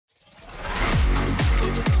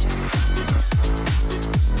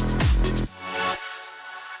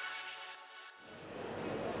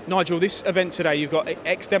Nigel, this event today, you've got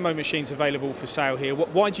X-Demo machines available for sale here.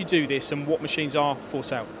 Why do you do this and what machines are for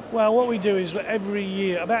sale? Well, what we do is about every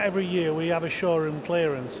year, we have a showroom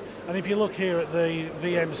clearance. And if you look here at the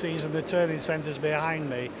VMCs and the turning centres behind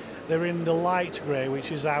me, they're in the light grey,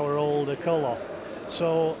 which is our older colour.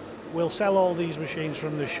 So we'll sell all these machines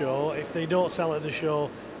from the show. If they don't sell at the show,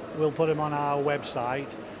 we'll put them on our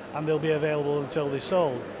website and they'll be available until they're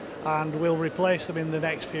sold. And we'll replace them in the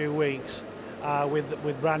next few weeks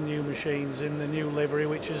with brand new machines in the new livery,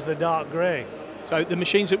 which is the dark grey. So the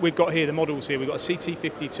machines that we've got here, the models here, we've got a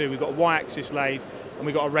CT52, we've got a Y-axis lathe, and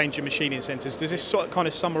we've got a range of machining centres. Does this sort of kind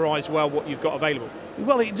of summarise well what you've got available?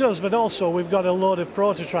 Well, it does, but also we've got a load of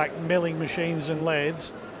Prototrack milling machines and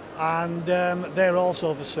lathes, and they're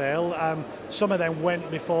also for sale. Some of them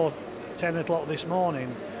went before 10 o'clock this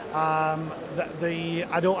morning. I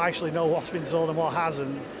don't actually know what's been sold and what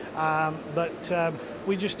hasn't, but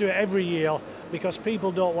we just do it every year because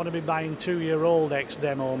people don't want to be buying 2-year-old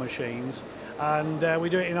X-Demo machines, and we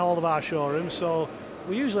do it in all of our showrooms, so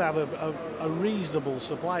we usually have a reasonable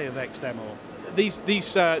supply of X-Demo.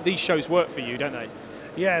 These shows work for you, don't they?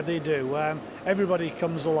 Yeah, they do. Everybody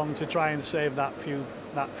comes along to try and save that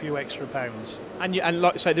few extra pounds. And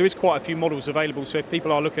like I say, there is quite a few models available, so if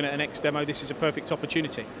people are looking at an X-Demo, this is a perfect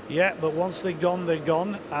opportunity. Yeah, but once they're gone, they're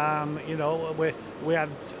gone. You know, we had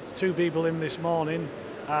 2 people in this morning,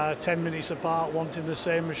 10 minutes apart, wanting the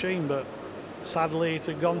same machine, but sadly it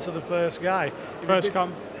had gone to the first guy. First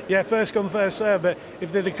come? Yeah, first come, first serve, but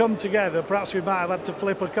if they'd have come together, perhaps we might have had to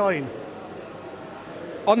flip a coin.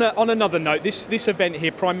 On another note, this event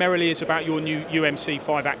here primarily is about your new UMC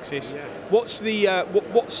 5-axis. Yeah. What's the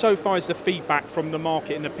what so far is the feedback from the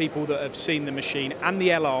market and the people that have seen the machine and the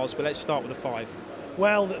LRs? But let's start with the 5.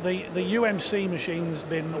 Well, the UMC machine's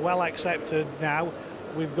been well accepted now.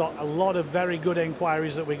 We've got a lot of very good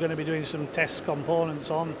inquiries that we're going to be doing some test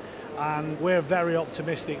components on, and we're very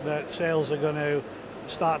optimistic that sales are going to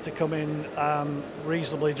start to come in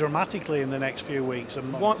reasonably dramatically in the next few weeks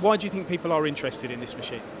and months. Why do you think people are interested in this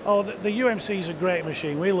machine? Oh, the UMC is a great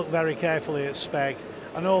machine. We look very carefully at spec,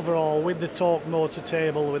 and overall with the torque motor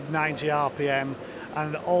table with 90 RPM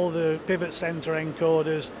and all the pivot center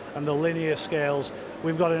encoders and the linear scales,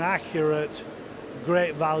 we've got an accurate,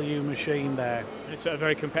 great value machine there. And it's at a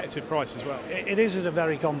very competitive price as well. It is at a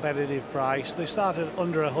very competitive price. They start at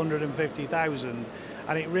under 150,000.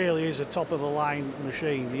 And it really is a top-of-the-line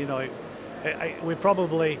machine. You know, we've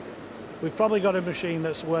probably got a machine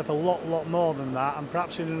that's worth a lot more than that, and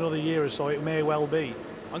perhaps in another year or so it may well be.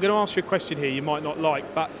 I'm going to ask you a question here you might not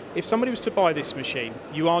like, but if somebody was to buy this machine,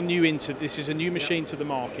 you are new into this, is a new machine to the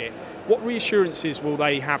market. What reassurances will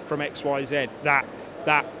they have from XYZ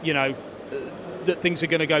that you know that things are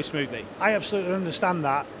going to go smoothly? I absolutely understand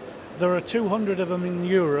that. There are 200 of them in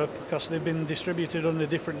Europe because they've been distributed under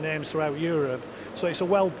different names throughout Europe. So it's a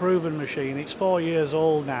well-proven machine. It's 4 years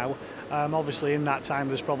old now. Obviously in that time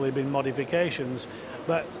there's probably been modifications.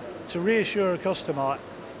 But to reassure a customer,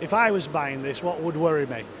 if I was buying this, what would worry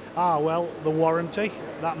me? Well, the warranty,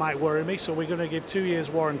 that might worry me. So we're going to give 2 years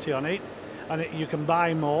warranty on it, and you can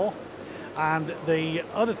buy more. And the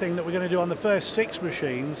other thing that we're going to do on the first 6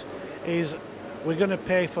 machines is we're going to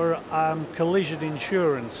pay for collision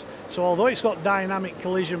insurance. So although it's got dynamic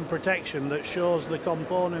collision protection that shows the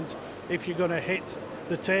component if you're going to hit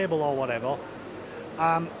the table or whatever,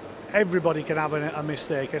 everybody can have a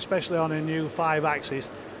mistake, especially on a new 5-axis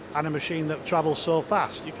and a machine that travels so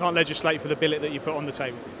fast. You can't legislate for the billet that you put on the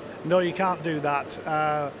table. No, you can't do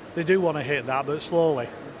that. They do want to hit that, but slowly.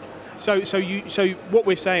 So what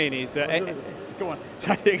we're saying is that go on.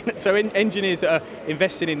 So engineers that are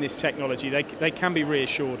investing in this technology, they can be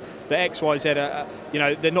reassured that XYZ are, you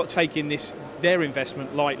know, they're not taking their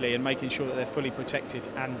investment lightly and making sure that they're fully protected.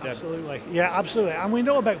 And absolutely, yeah, absolutely. And we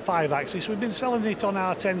know about 5-axis. We've been selling it on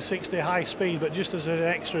our 1060 high speed, but just as an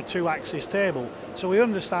extra 2-axis table. So we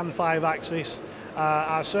understand 5-axis.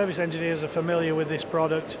 Our service engineers are familiar with this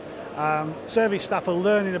product. Service staff are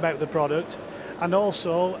learning about the product, and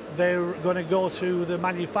also they're going to go to the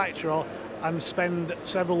manufacturer and spend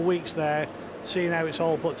several weeks there seeing how it's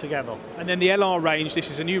all put together. And then the LR range, this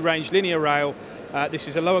is a new range, linear rail. This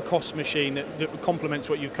is a lower cost machine that complements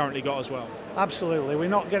what you've currently got as well. Absolutely. We're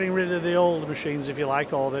not getting rid of the old machines, if you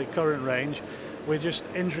like, or the current range. We're just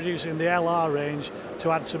introducing the LR range to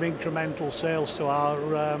add some incremental sales to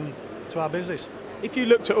our business. If you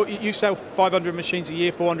looked at, you sell 500 machines a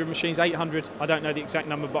year, 400 machines, 800, I don't know the exact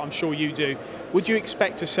number, but I'm sure you do. Would you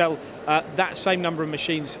expect to sell that same number of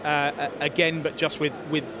machines again, but just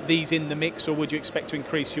with these in the mix, or would you expect to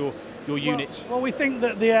increase your units? Well, we think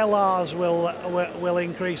that the LRs will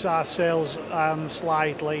increase our sales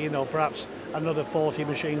slightly, perhaps another 40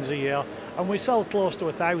 machines a year, and we sell close to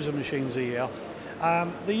 1,000 machines a year.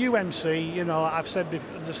 The UMC, I've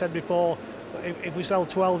said before, if we sell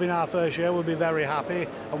 12 in our first year, we'll be very happy,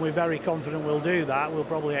 and we're very confident we'll do that. We'll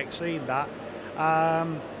probably exceed that,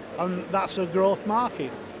 and that's a growth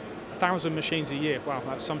market. 1,000 machines a year, wow,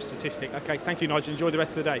 that's some statistic. Okay, thank you, Nigel. Enjoy the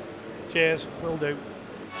rest of the day. Cheers, will do.